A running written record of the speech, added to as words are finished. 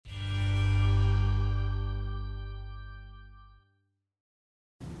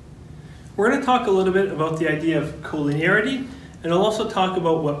we're going to talk a little bit about the idea of collinearity, and I'll also talk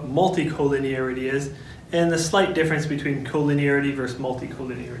about what multicollinearity is and the slight difference between collinearity versus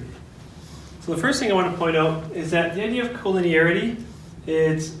multicollinearity. So the first thing I want to point out is that the idea of collinearity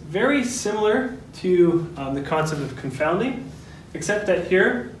is very similar to the concept of confounding, except that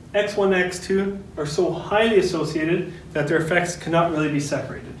here x1 and x2 are so highly associated that their effects cannot really be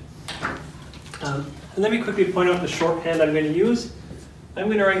separated. And let me quickly point out the shorthand I'm going to use. I'm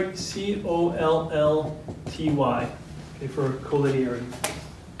going to write COLLTY for collinearity.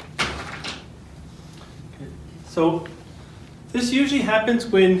 So this usually happens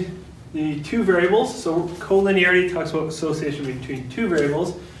when the two variables, so collinearity talks about association between two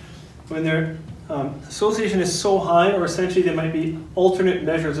variables, when their association is so high, or essentially they might be alternate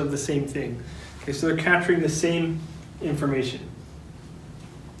measures of the same thing. Okay, so they're capturing the same information.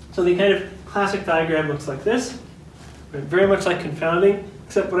 So the kind of classic diagram looks like this, right? Very much like confounding,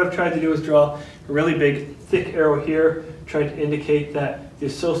 except what I've tried to do is draw a really big thick arrow here, trying to indicate that the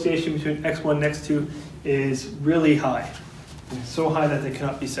association between x1 and x2 is really high. It's so high that they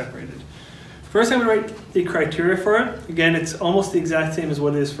cannot be separated. First, I'm going to write the criteria for it. Again, it's almost the exact same as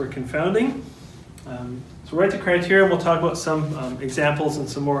what it is for confounding. So write the criteria, and we'll talk about some examples and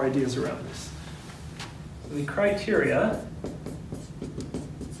some more ideas around this. So the criteria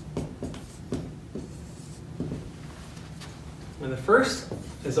and the first,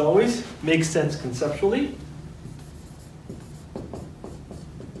 as always, makes sense conceptually.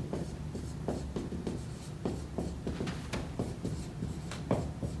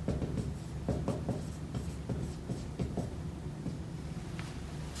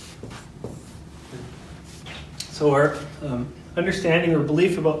 So our understanding or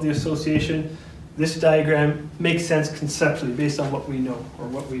belief about the association, this diagram makes sense conceptually based on what we know or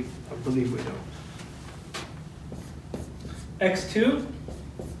what we believe we know. X2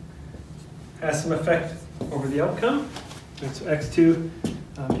 has some effect over the outcome. And so X2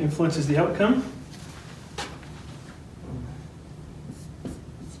 influences the outcome.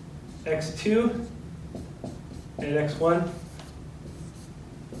 X2 and X1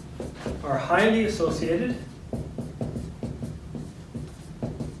 are highly associated.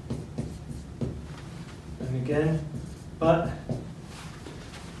 Again, but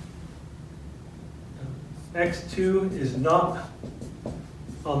x2 is not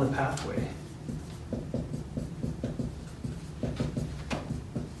on the pathway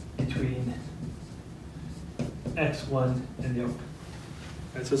between x1 and the outcome.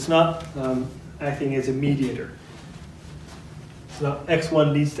 Right, so it's not acting as a mediator. It's not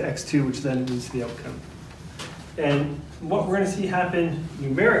x1 leads to x2, which then leads to the outcome. And what we're going to see happen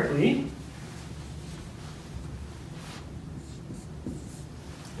numerically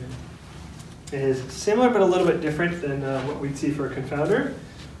is similar but a little bit different than what we'd see for a confounder.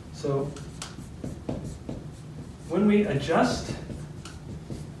 So when we adjust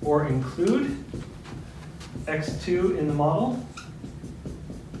or include x2 in the model,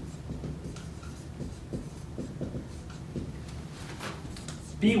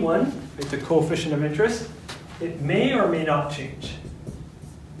 B1, the coefficient of interest, it may or may not change.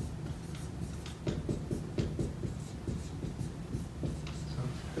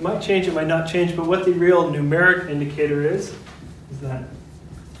 It might change, it might not change, but what the real numeric indicator is that,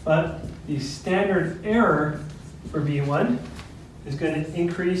 but the standard error for B1 is going to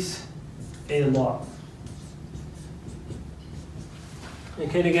increase a lot.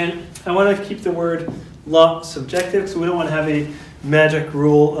 Okay, and again, I want to keep the word lot subjective, so we don't want to have a magic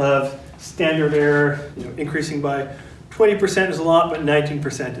rule of standard error, increasing by 20% is a lot, but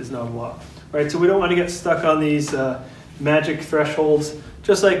 19% is not a lot. Right? So we don't want to get stuck on these magic thresholds.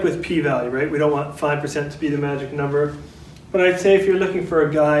 Just like with p-value, right? We don't want 5% to be the magic number. But I'd say if you're looking for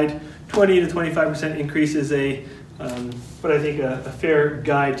a guide, 20 to 25% increase is what I think a fair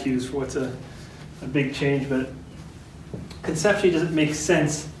guide to use for what's a big change. But conceptually, does it make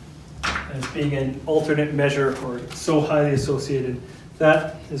sense as being an alternate measure or so highly associated?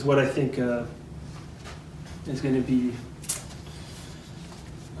 That is what I think is going to be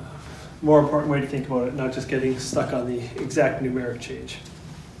a more important way to think about it, not just getting stuck on the exact numeric change.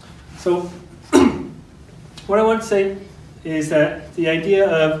 So what I want to say is that the idea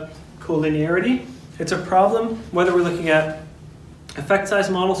of collinearity, it's a problem whether we're looking at effect size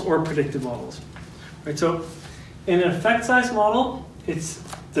models or predictive models. Right? So in an effect size model, it's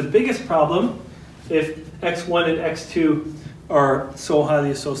the biggest problem if x1 and x2 are so highly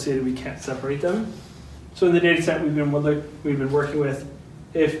associated we can't separate them. So in the data set we've been working with,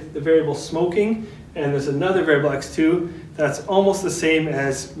 if the variable smoking and there's another variable x2, that's almost the same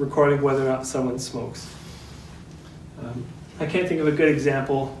as recording whether or not someone smokes. I can't think of a good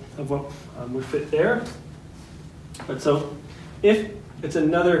example of what would fit there. But so if it's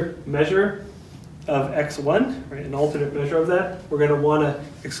another measure of x1, right, an alternate measure of that, we're going to want to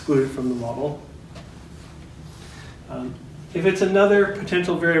exclude it from the model. If it's another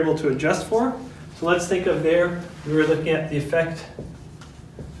potential variable to adjust for, so let's think of there, we were looking at the effect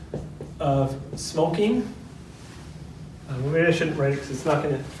of smoking. Maybe I shouldn't write it because it's not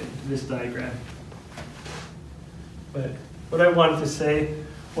going to fit into this diagram. But what I wanted to say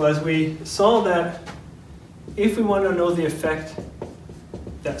was we saw that if we want to know the effect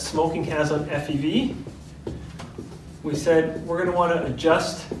that smoking has on FEV, we said we're going to want to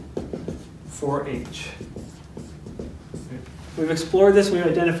adjust for age. We've explored this, we've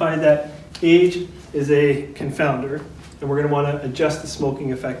identified that age is a confounder, and we're going to want to adjust the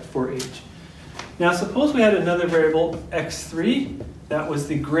smoking effect for age. Now suppose we had another variable, x3, that was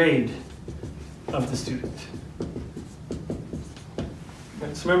the grade of the student.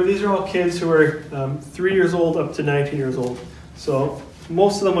 Right, so remember, these are all kids who are 3 years old up to 19 years old. So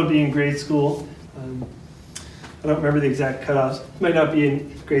most of them would be in grade school. I don't remember the exact cutoffs. You might not be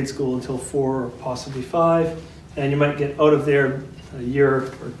in grade school until 4 or possibly 5. And you might get out of there a year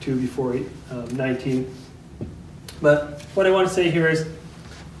or two before 19. But what I want to say here is,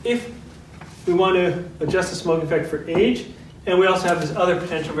 if we want to adjust the smoking effect for age, and we also have this other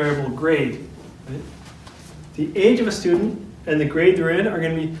potential variable, grade, right? The age of a student and the grade they're in are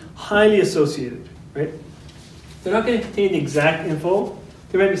going to be highly associated, right? They're not going to contain the exact info.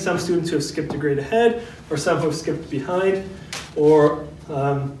 There might be some students who have skipped a grade ahead, or some who have skipped behind, or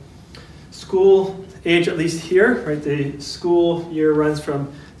school age, at least here, right? The school year runs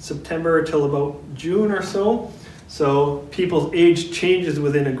from September till about June or so. So people's age changes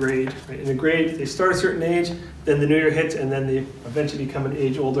within a grade, right? In a grade, they start a certain age, then the new year hits, and then they eventually become an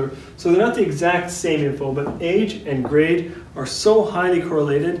age older. So they're not the exact same info, but age and grade are so highly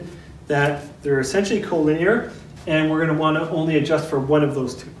correlated that they're essentially collinear, and we're going to want to only adjust for one of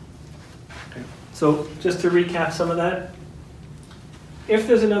those two. Okay. So just to recap some of that, if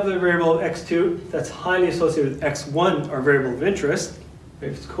there's another variable x2 that's highly associated with x1, our variable of interest,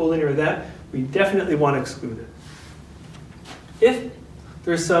 if it's collinear with that, we definitely want to exclude it. If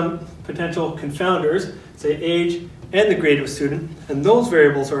there's some potential confounders, say age and the grade of a student, and those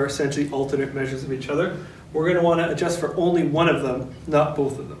variables are essentially alternate measures of each other, we're going to want to adjust for only one of them, not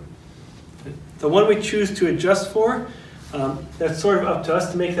both of them. The one we choose to adjust for, that's sort of up to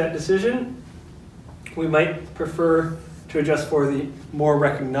us to make that decision. We might prefer to adjust for the more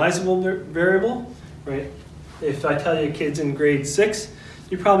recognizable variable, right? If I tell you kids in grade 6,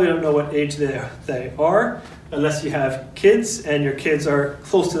 you probably don't know what age they are, unless you have kids and your kids are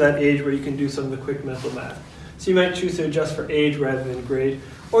close to that age where you can do some of the quick mental math. So you might choose to adjust for age rather than grade,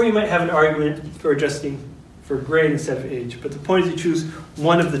 or you might have an argument for adjusting for grade instead of age. But the point is you choose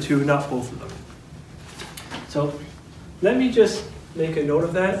one of the two, not both of them. So let me just make a note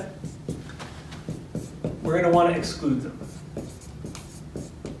of that. We're going to want to exclude them.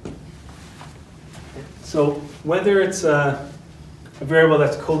 So whether it's a variable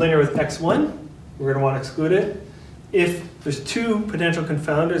that's collinear with x1, we're going to want to exclude it. If there's two potential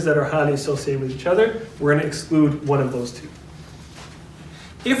confounders that are highly associated with each other, we're going to exclude one of those two.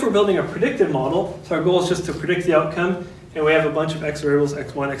 If we're building a predictive model, so our goal is just to predict the outcome, and we have a bunch of x variables,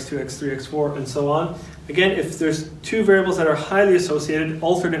 x1, x2, x3, x4, and so on. Again, if there's two variables that are highly associated,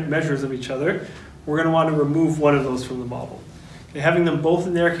 alternate measures of each other, we're going to want to remove one of those from the model. Okay, having them both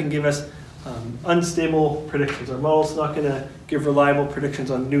in there can give us unstable predictions. Our model's not going to give reliable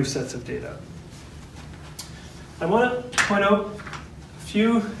predictions on new sets of data. I want to point out a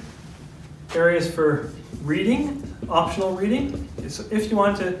few areas for reading, optional reading. So if you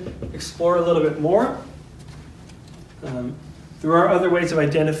want to explore a little bit more, there are other ways of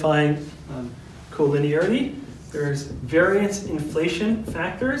identifying collinearity. There's variance inflation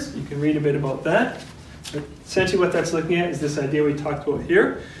factors. You can read a bit about that. But essentially what that's looking at is this idea we talked about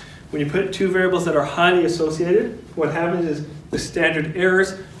here. When you put two variables that are highly associated, what happens is the standard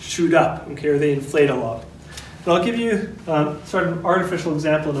errors shoot up, okay, or they inflate a lot. And I'll give you sort of an artificial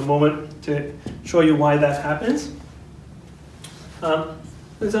example in a moment to show you why that happens.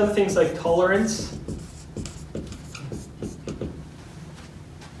 There's other things like tolerance.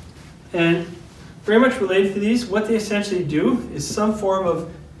 And very much related to these, what they essentially do is some form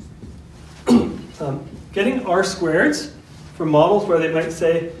of getting R-squareds from models where they might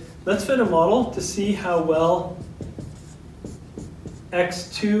say, let's fit a model to see how well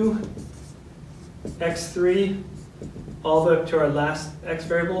x2, x3, all the way up to our last x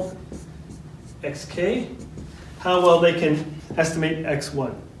variable, xk, how well they can estimate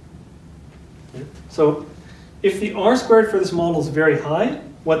x1. Okay. So if the R-squared for this model is very high,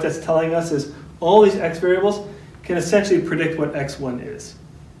 what that's telling us is all these x variables can essentially predict what x1 is.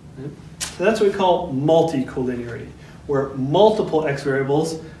 Right? So that's what we call multicollinearity, where multiple x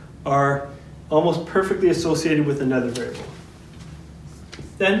variables are almost perfectly associated with another variable.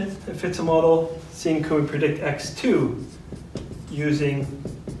 Then it fits a model seeing can we predict x2 using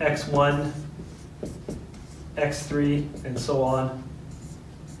x1, x3, and so on,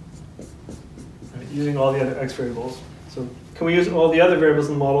 right, using all the other x variables. So can we use all the other variables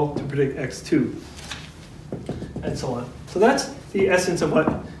in the model to predict x2, and so on. So that's the essence of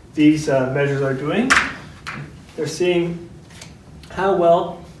what these measures are doing. They're seeing how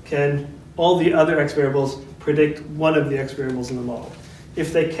well can all the other x variables predict one of the x variables in the model.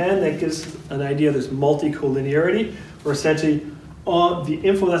 If they can, that gives an idea there's multicollinearity, where essentially all the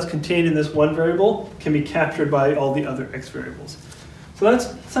info that's contained in this one variable can be captured by all the other x variables. So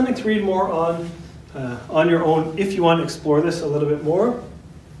that's something to read more on your own if you want to explore this a little bit more.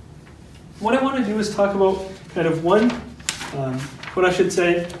 What I want to do is talk about kind of what I should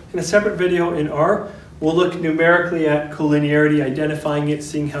say, in a separate video in R, we'll look numerically at collinearity, identifying it,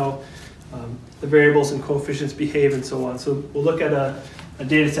 seeing how the variables and coefficients behave and so on. So we'll look at a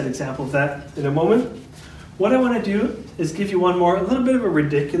data set example of that in a moment. What I want to do is give you a little bit of a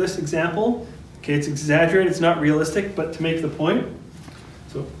ridiculous example. Okay, it's exaggerated, it's not realistic, but to make the point.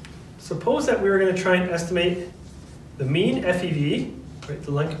 So suppose that we were going to try and estimate the mean FEV, right,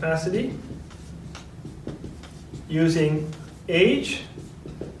 the lung capacity, using age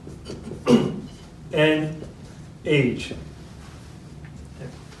and age. Okay.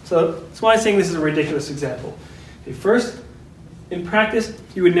 So that's why I'm saying this is a ridiculous example. Okay, first, in practice,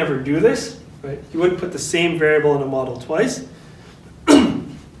 you would never do this. Right? You wouldn't put the same variable in a model twice.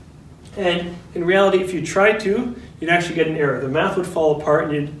 And in reality, if you tried to, you'd actually get an error. The math would fall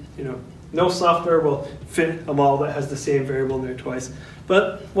apart, and no software will fit a model that has the same variable in there twice.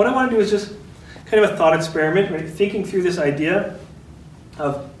 But what I want to do is just kind of a thought experiment, right? Thinking through this idea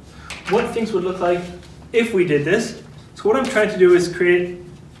of what things would look like if we did this. So what I'm trying to do is create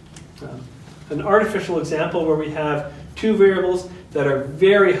an artificial example where we have two variables that are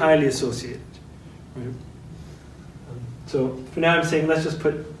very highly associated. Right? So for now I'm saying let's just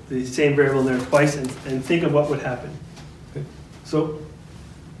put the same variable in there twice and think of what would happen. Okay. So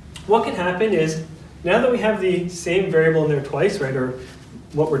what can happen is, now that we have the same variable in there twice, right, or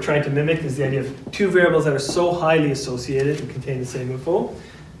what we're trying to mimic is the idea of two variables that are so highly associated and contain the same info,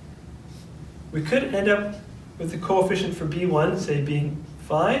 we could end up with the coefficient for B1, say, being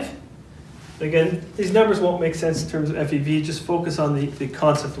 5. Again, these numbers won't make sense in terms of FEV, just focus on the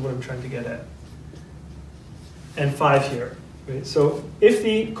concept of what I'm trying to get at. And 5 here. Right? So if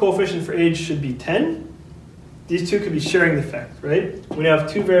the coefficient for age should be 10, these two could be sharing the effect, right? When you have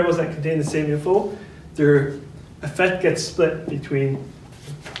two variables that contain the same info, their effect gets split between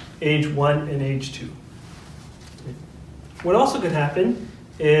age 1 and age 2. What also could happen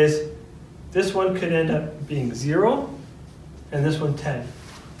is this one could end up being 0, and this one 10.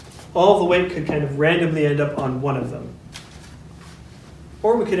 All the weight could kind of randomly end up on one of them.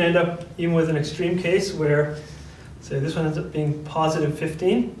 Or we could end up even with an extreme case where, say, this one ends up being positive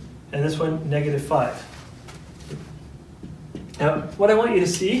 15, and this one negative 5. Now, what I want you to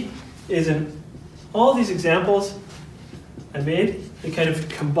see is in all these examples I made, the kind of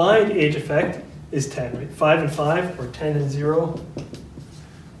combined age effect is 10, right? 5 and 5, or 10 and 0,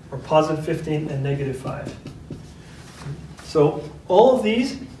 or positive 15 and negative 5. So all of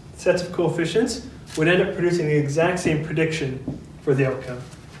these sets of coefficients would end up producing the exact same prediction for the outcome.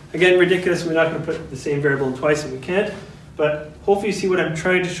 Again, ridiculous, we're not going to put the same variable in twice, and we can't, but hopefully you see what I'm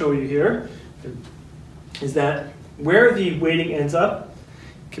trying to show you here, is that where the weighting ends up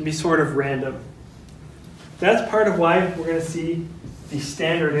can be sort of random. That's part of why we're going to see the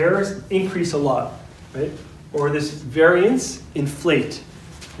standard errors increase a lot, right? Or this variance inflate.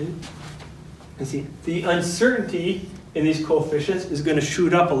 Okay? And see, the uncertainty in these coefficients is going to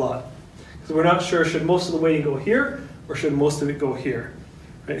shoot up a lot. Because we're not sure, should most of the weighting go here, or should most of it go here?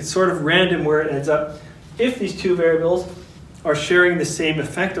 Right? It's sort of random where it ends up if these two variables are sharing the same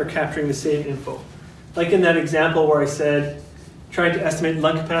effect or capturing the same info. Like in that example where I said, trying to estimate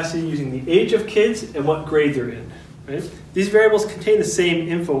lung capacity using the age of kids and what grade they're in. Right? These variables contain the same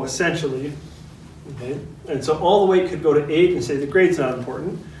info essentially. Okay? And so all the weight could go to age and say the grade's not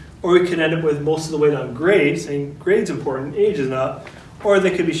important. Or we could end up with most of the weight on grade, saying grade's important, age is not. Or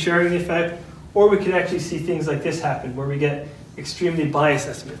they could be sharing the effect. Or we could actually see things like this happen, where we get extremely biased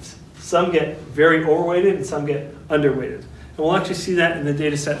estimates. Some get very overweighted and some get underweighted. And we'll actually see that in the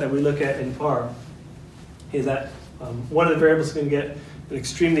data set that we look at in R. Is that one of the variables is going to get an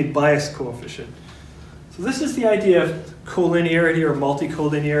extremely biased coefficient. So So this is the idea of collinearity or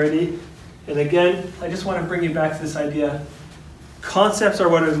multicollinearity. And again, I just want to bring you back to this idea. Concepts are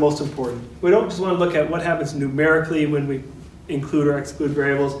what is most important. We don't just want to look at what happens numerically when we include or exclude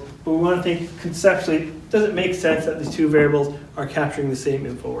variables, but we want to think conceptually, does it make sense that these two variables are capturing the same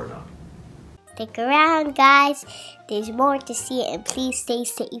info or not? Stick around, guys. There's more to see, and please stay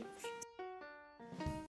safe.